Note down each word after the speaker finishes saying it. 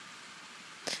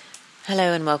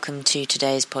Hello and welcome to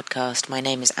today's podcast. My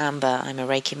name is Amber. I'm a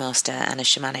Reiki master and a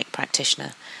shamanic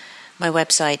practitioner. My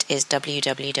website is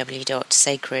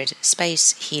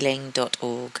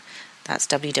www.sacredspacehealing.org. That's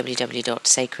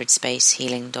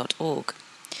www.sacredspacehealing.org.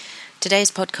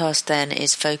 Today's podcast then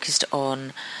is focused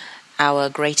on our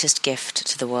greatest gift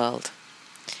to the world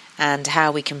and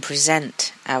how we can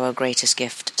present our greatest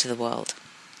gift to the world.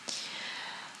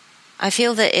 I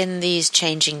feel that in these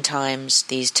changing times,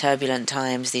 these turbulent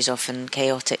times, these often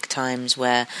chaotic times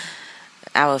where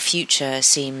our future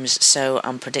seems so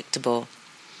unpredictable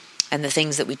and the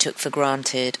things that we took for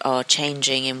granted are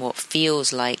changing in what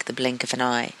feels like the blink of an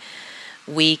eye,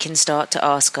 we can start to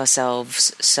ask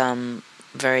ourselves some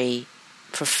very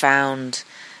profound,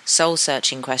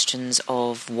 soul-searching questions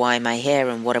of why am I here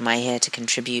and what am I here to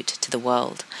contribute to the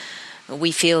world.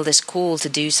 We feel this call to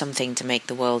do something to make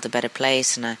the world a better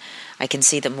place, and I can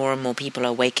see that more and more people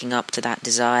are waking up to that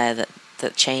desire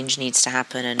that change needs to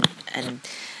happen and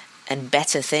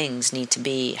better things need to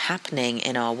be happening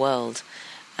in our world,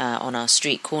 on our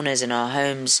street corners, in our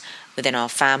homes, within our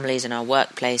families, in our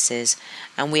workplaces,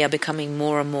 and we are becoming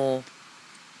more and more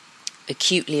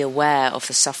acutely aware of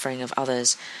the suffering of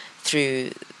others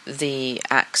through the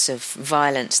acts of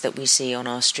violence that we see on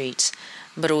our streets,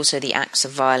 but also the acts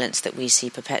of violence that we see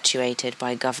perpetuated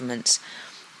by governments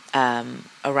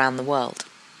around the world.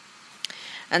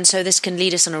 And so this can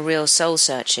lead us on a real soul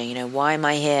searching. Why am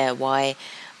I here? Why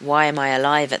am I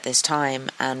alive at this time?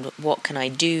 And what can I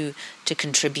do to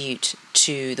contribute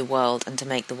to the world and to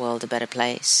make the world a better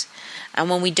place? And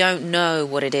when we don't know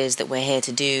what it is that we're here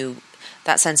to do,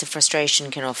 that sense of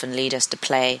frustration can often lead us to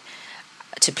play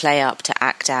up, to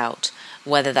act out,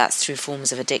 whether that's through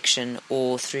forms of addiction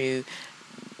or through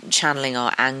channeling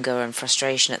our anger and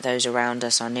frustration at those around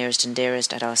us, our nearest and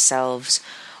dearest, at ourselves,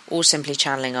 or simply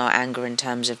channeling our anger in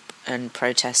terms of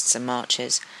protests and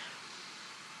marches.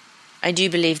 I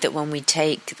do believe that when we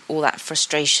take all that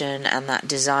frustration and that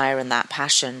desire and that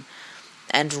passion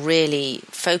and really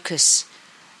focus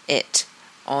it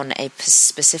on a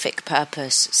specific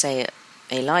purpose, say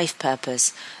a life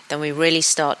purpose, then we really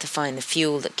start to find the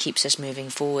fuel that keeps us moving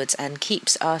forwards and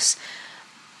keeps us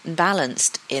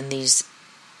balanced in these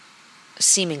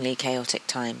seemingly chaotic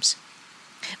times.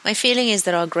 My feeling is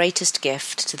that our greatest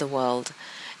gift to the world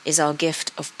is our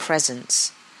gift of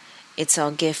presence. It's our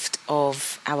gift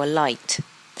of our light.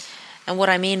 And what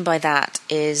I mean by that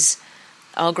is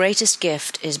our greatest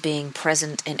gift is being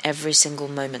present in every single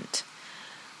moment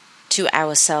to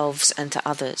ourselves and to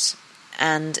others.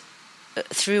 And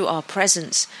through our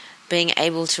presence, being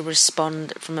able to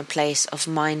respond from a place of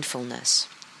mindfulness.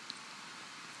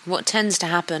 What tends to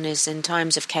happen is in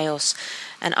times of chaos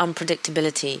and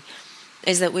unpredictability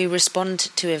is that we respond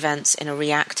to events in a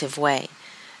reactive way,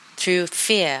 through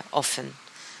fear often,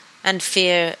 and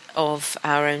fear of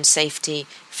our own safety,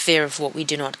 fear of what we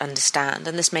do not understand,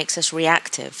 and this makes us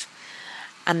reactive,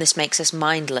 and this makes us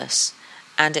mindless,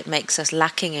 and it makes us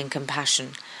lacking in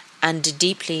compassion, and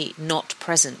deeply not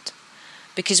present.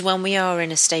 Because when we are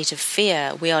in a state of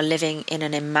fear, we are living in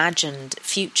an imagined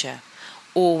future,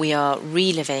 or we are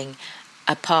reliving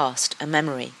a past, a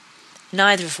memory,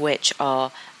 neither of which are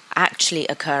actually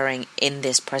occurring in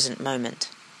this present moment.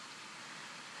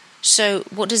 So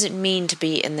what does it mean to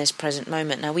be in this present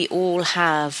moment? Now, we all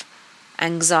have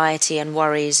anxiety and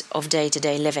worries of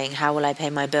day-to-day living. How will I pay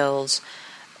my bills?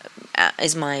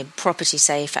 Is my property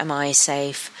safe? Am I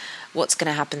safe? What's going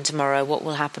to happen tomorrow? What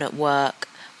will happen at work?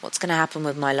 What's going to happen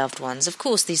with my loved ones? Of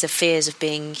course, these are fears of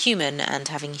being human and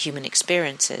having human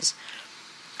experiences.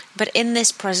 But in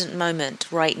this present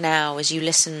moment, right now, as you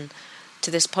listen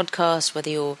to this podcast, whether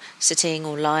you're sitting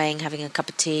or lying, having a cup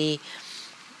of tea,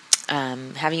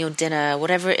 having your dinner,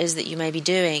 whatever it is that you may be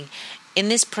doing, in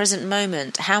this present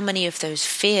moment, how many of those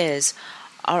fears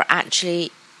are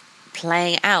actually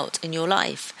playing out in your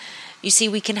life? You see,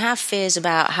 we can have fears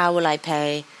about how will I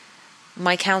pay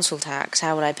my council tax,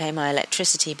 how will I pay my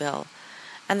electricity bill,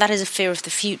 and that is a fear of the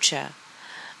future.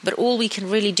 But all we can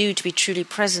really do to be truly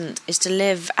present is to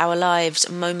live our lives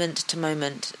moment to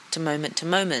moment to moment to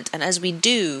moment. And as we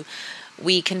do,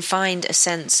 we can find a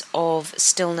sense of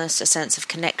stillness, a sense of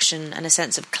connection, and a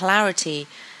sense of clarity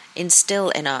instill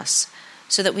in us,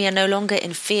 so that we are no longer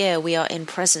in fear, we are in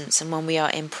presence. And when we are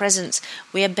in presence,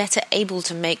 we are better able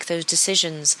to make those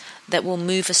decisions that will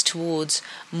move us towards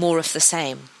more of the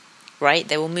same. Right?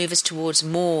 They will move us towards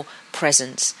more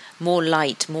presence, more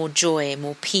light, more joy,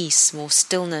 more peace, more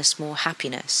stillness, more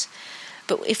happiness.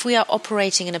 But if we are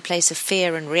operating in a place of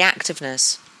fear and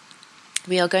reactiveness,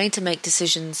 we are going to make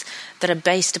decisions that are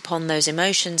based upon those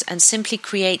emotions and simply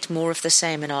create more of the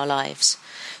same in our lives.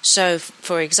 So,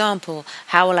 for example,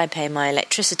 how will I pay my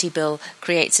electricity bill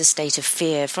creates a state of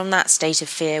fear. From that state of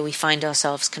fear, we find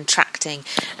ourselves contracting,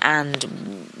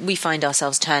 and we find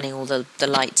ourselves turning all the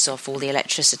lights off, all the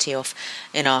electricity off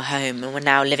in our home, and we're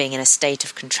now living in a state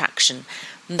of contraction.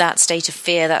 That state of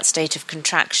fear, that state of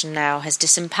contraction now has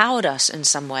disempowered us in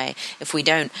some way. If we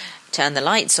don't turn the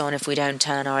lights on, if we don't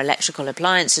turn our electrical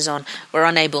appliances on, we're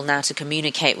unable now to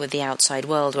communicate with the outside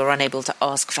world. We're unable to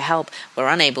ask for help. We're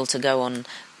unable to go on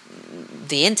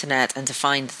the internet and to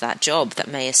find that job that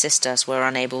may assist us. We're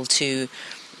unable to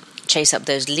chase up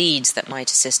those leads that might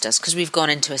assist us because we've gone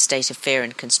into a state of fear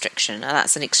and constriction. Now,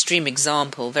 that's an extreme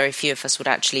example. Very few of us would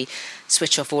actually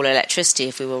switch off all electricity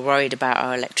if we were worried about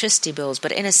our electricity bills.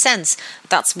 But in a sense,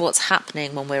 that's what's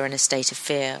happening when we're in a state of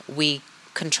fear. We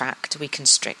contract, we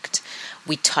constrict,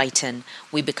 we tighten,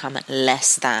 we become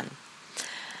less than.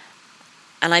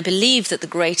 And I believe that the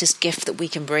greatest gift that we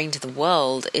can bring to the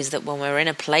world is that when we're in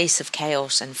a place of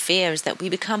chaos and fear, is that we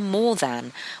become more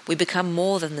than. We become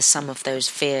more than the sum of those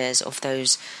fears, of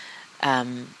those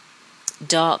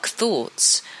dark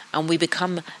thoughts, and we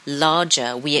become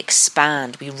larger, we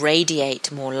expand, we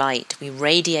radiate more light, we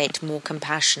radiate more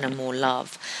compassion and more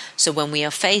love. So when we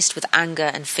are faced with anger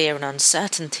and fear and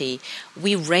uncertainty,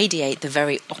 we radiate the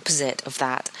very opposite of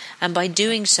that. And by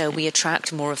doing so, we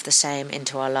attract more of the same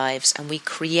into our lives, and we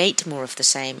create more of the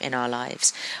same in our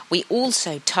lives. We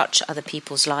also touch other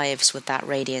people's lives with that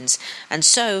radiance. And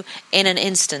so, in an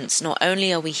instance, not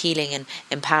only are we healing and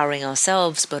empowering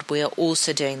ourselves, but we are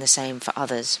also doing the same for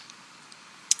others.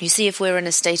 You see, if we're in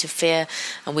a state of fear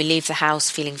and we leave the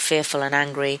house feeling fearful and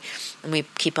angry, and we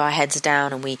keep our heads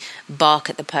down and we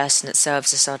bark at the person that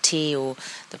serves us our tea or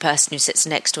the person who sits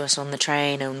next to us on the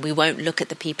train, and we won't look at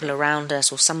the people around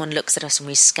us, or someone looks at us and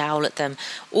we scowl at them,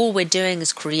 all we're doing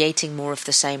is creating more of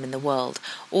the same in the world.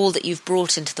 All that you've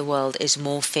brought into the world is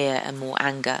more fear and more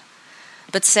anger.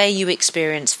 But say you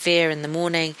experience fear in the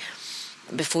morning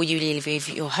before you leave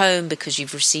your home because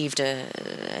you've received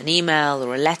an email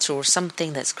or a letter or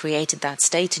something that's created that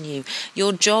state in you.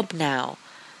 Your job now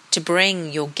to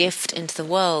bring your gift into the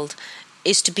world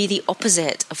is to be the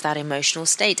opposite of that emotional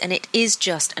state. And it is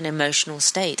just an emotional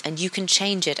state, and you can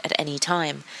change it at any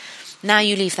time. Now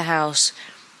you leave the house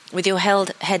with your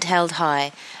head held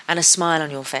high and a smile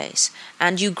on your face,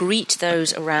 and you greet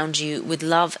those around you with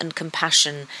love and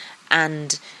compassion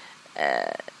and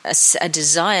a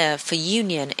desire for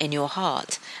union in your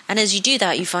heart. And as you do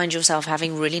that, you find yourself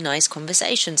having really nice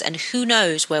conversations, and who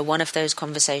knows where one of those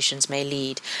conversations may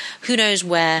lead. Who knows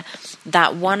where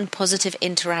that one positive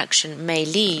interaction may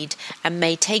lead and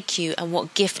may take you, and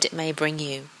what gift it may bring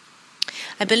you.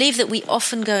 I believe that we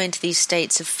often go into these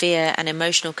states of fear and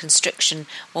emotional constriction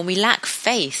when we lack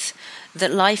faith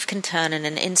that life can turn in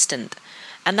an instant.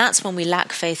 And that's when we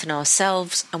lack faith in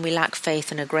ourselves, and we lack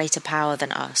faith in a greater power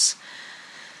than us.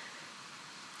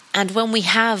 And when we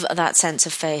have that sense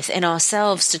of faith in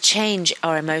ourselves to change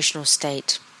our emotional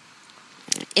state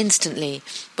instantly,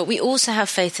 but we also have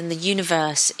faith in the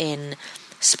universe, in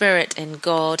spirit, in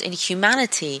God, in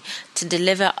humanity, to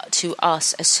deliver to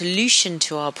us a solution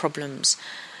to our problems.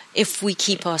 If we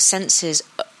keep our senses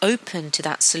open to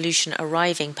that solution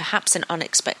arriving, perhaps in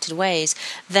unexpected ways,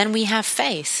 then we have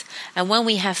faith. And when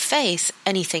we have faith,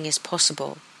 anything is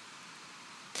possible.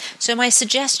 So my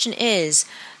suggestion is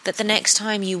that the next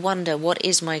time you wonder, what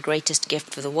is my greatest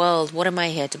gift for the world? What am I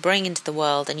here to bring into the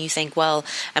world? And you think, well,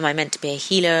 am I meant to be a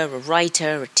healer, a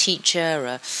writer, a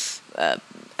teacher,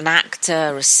 an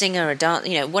actor, a singer, a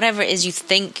dancer, whatever it is you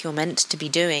think you're meant to be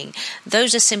doing,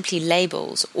 those are simply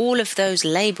labels. All of those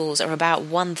labels are about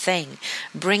one thing: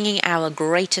 bringing our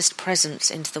greatest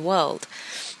presence into the world.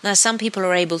 Now, some people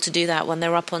are able to do that when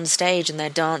they're up on stage and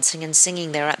they're dancing and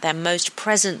singing. They're at their most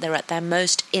present, they're at their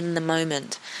most in the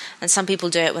moment. And some people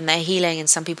do it when they're healing, and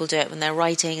some people do it when they're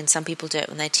writing, and some people do it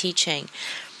when they're teaching.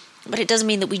 But it doesn't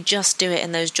mean that we just do it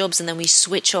in those jobs and then we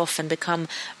switch off and become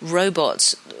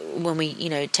robots when we,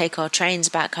 take our trains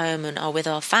back home and are with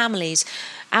our families.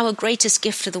 Our greatest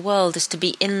gift to the world is to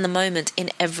be in the moment,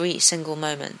 in every single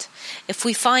moment. If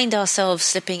we find ourselves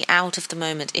slipping out of the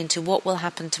moment into what will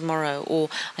happen tomorrow, or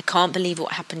I can't believe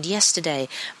what happened yesterday,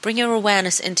 bring your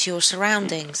awareness into your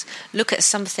surroundings. Look at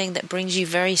something that brings you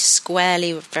very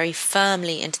squarely, very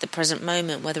firmly into the present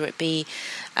moment, whether it be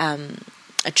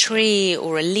a tree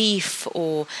or a leaf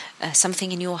or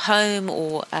something in your home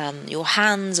or your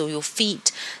hands or your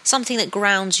feet, something that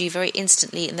grounds you very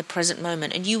instantly in the present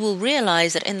moment. And you will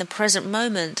realize that in the present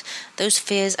moment, those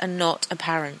fears are not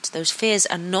apparent. Those fears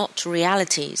are not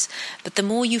realities. But the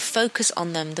more you focus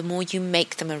on them, the more you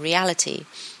make them a reality.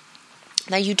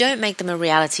 Now, you don't make them a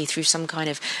reality through some kind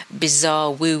of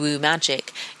bizarre woo-woo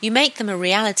magic. You make them a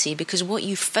reality because what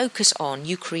you focus on,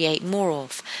 you create more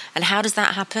of. And how does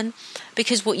that happen?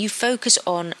 Because what you focus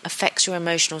on affects your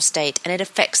emotional state, and it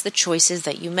affects the choices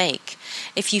that you make.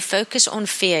 If you focus on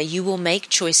fear, you will make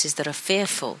choices that are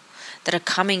fearful, that are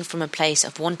coming from a place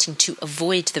of wanting to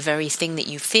avoid the very thing that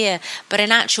you fear, but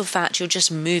in actual fact, you're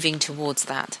just moving towards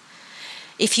that.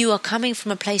 If you are coming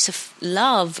from a place of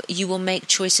love, you will make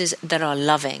choices that are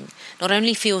loving, not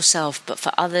only for yourself, but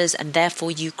for others, and therefore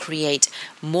you create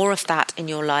more of that in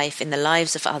your life, in the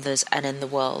lives of others, and in the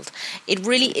world. It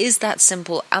really is that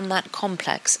simple and that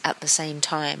complex at the same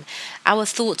time. Our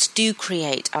thoughts do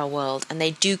create our world, and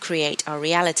they do create our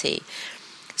reality.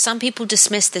 Some people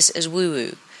dismiss this as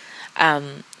woo-woo.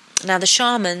 Now, the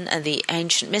shaman and the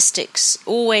ancient mystics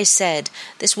always said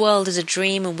this world is a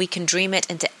dream and we can dream it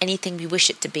into anything we wish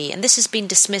it to be. And this has been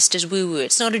dismissed as woo-woo.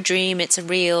 It's not a dream, it's a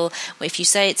real. If you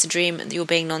say it's a dream, you're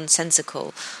being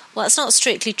nonsensical. Well, that's not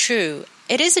strictly true.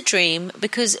 It is a dream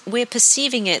because we're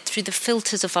perceiving it through the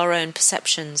filters of our own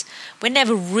perceptions. We're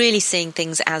never really seeing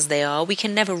things as they are. We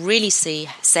can never really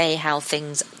say how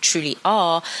things truly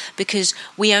are because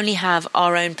we only have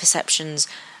our own perceptions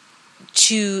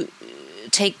to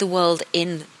take the world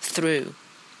in through.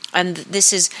 And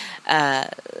this is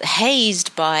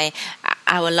hazed by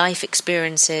our life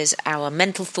experiences, our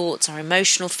mental thoughts, our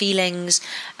emotional feelings,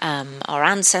 our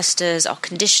ancestors, our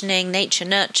conditioning, nature,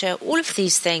 nurture. All of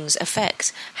these things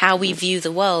affect how we view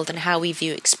the world and how we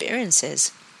view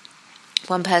experiences.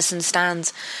 One person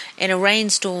stands in a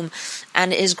rainstorm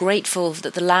and is grateful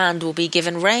that the land will be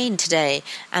given rain today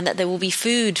and that there will be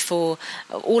food for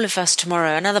all of us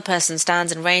tomorrow. Another person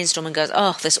stands in a rainstorm and goes,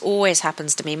 oh, this always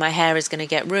happens to me. My hair is going to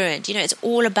get ruined. You know, it's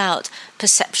all about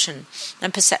perception,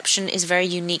 and perception is very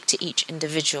unique to each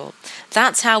individual.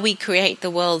 That's how we create the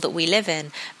world that we live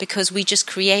in, because we just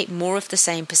create more of the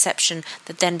same perception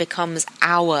that then becomes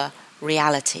our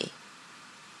reality.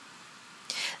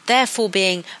 Therefore,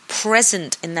 being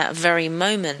present in that very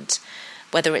moment,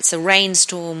 whether it's a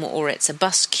rainstorm or it's a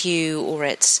bus queue or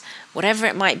it's whatever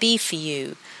it might be for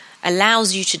you,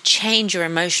 allows you to change your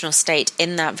emotional state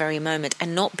in that very moment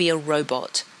and not be a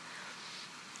robot.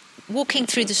 Walking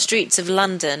through the streets of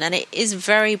London, and it is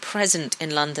very present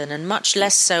in London and much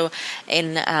less so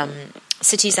in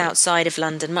cities outside of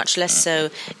London, much less so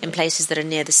in places that are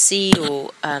near the sea or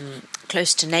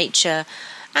close to nature,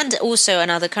 and also in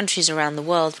other countries around the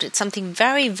world. But it's something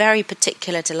very, very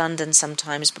particular to London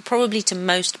sometimes, but probably to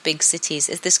most big cities,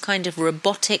 is this kind of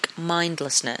robotic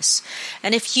mindlessness.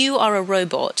 And if you are a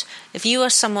robot, if you are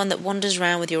someone that wanders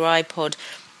around with your iPod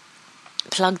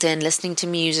plugged in, listening to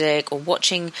music or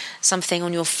watching something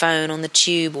on your phone on the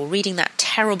tube or reading that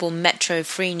terrible Metro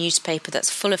free newspaper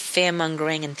that's full of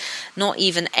fear-mongering and not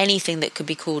even anything that could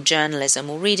be called journalism,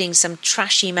 or reading some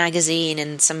trashy magazine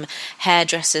in some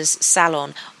hairdresser's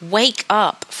salon, wake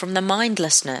up from the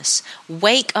mindlessness,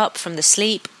 wake up from the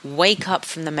sleep, wake up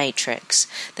from the matrix.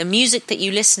 The music that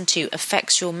you listen to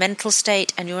affects your mental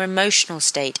state and your emotional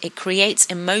state. It creates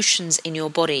emotions in your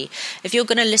body. If you're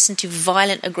going to listen to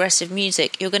violent, aggressive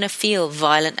music, you're going to feel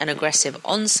violent and aggressive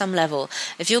on some level.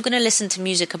 If you're going to listen to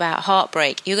music about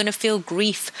heartbreak, you're going to feel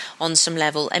grief on some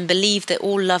level and believe that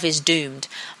all love is doomed.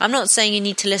 I'm not saying you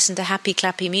need to listen to happy,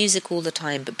 clappy music all the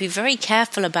time, but be very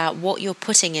careful about what you're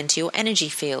putting into your energy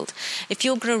field. If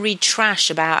you're going to read trash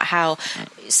about how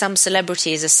some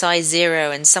celebrity is a size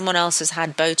 0 and someone else has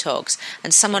had Botox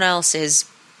and someone else is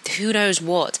who knows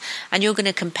what, and you're going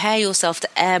to compare yourself to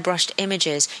airbrushed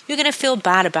images, you're going to feel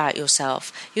bad about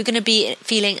yourself. You're going to be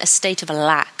feeling a state of a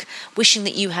lack, wishing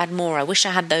that you had more. I wish I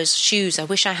had those shoes. I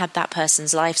wish I had that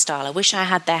person's lifestyle. I wish I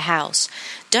had their house.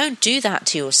 Don't do that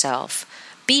to yourself.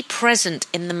 Be present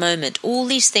in the moment. All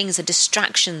these things are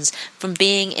distractions from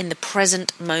being in the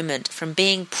present moment, from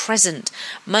being present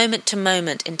moment to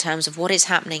moment in terms of what is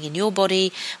happening in your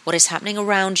body, what is happening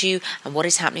around you, and what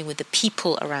is happening with the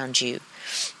people around you.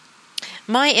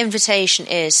 My invitation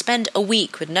is spend a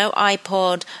week with no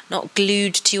iPod, not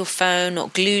glued to your phone,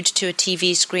 not glued to a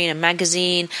TV screen, a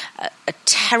magazine, a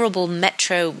terrible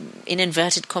Metro, in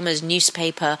inverted commas,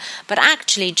 newspaper, but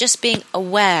actually just being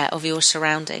aware of your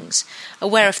surroundings,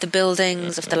 aware of the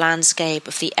buildings, of the landscape,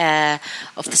 of the air,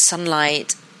 of the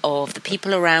sunlight, of the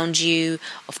people around you,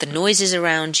 of the noises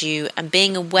around you, and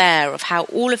being aware of how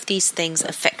all of these things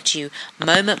affect you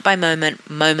moment by moment,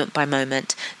 moment by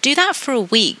moment. Do that for a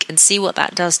week and see what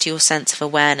that does to your sense of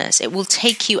awareness. It will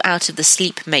take you out of the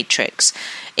sleep matrix.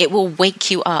 It will wake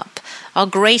you up. Our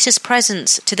greatest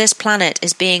presence to this planet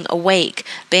is being awake,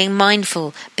 being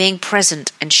mindful, being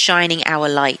present, and shining our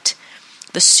light.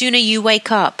 The sooner you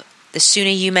wake up, the sooner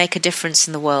you make a difference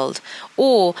in the world,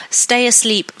 or stay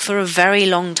asleep for a very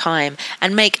long time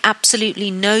and make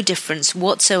absolutely no difference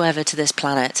whatsoever to this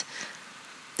planet.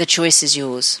 The choice is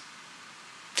yours.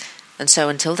 And so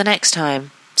until the next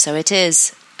time, so it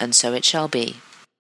is, and so it shall be.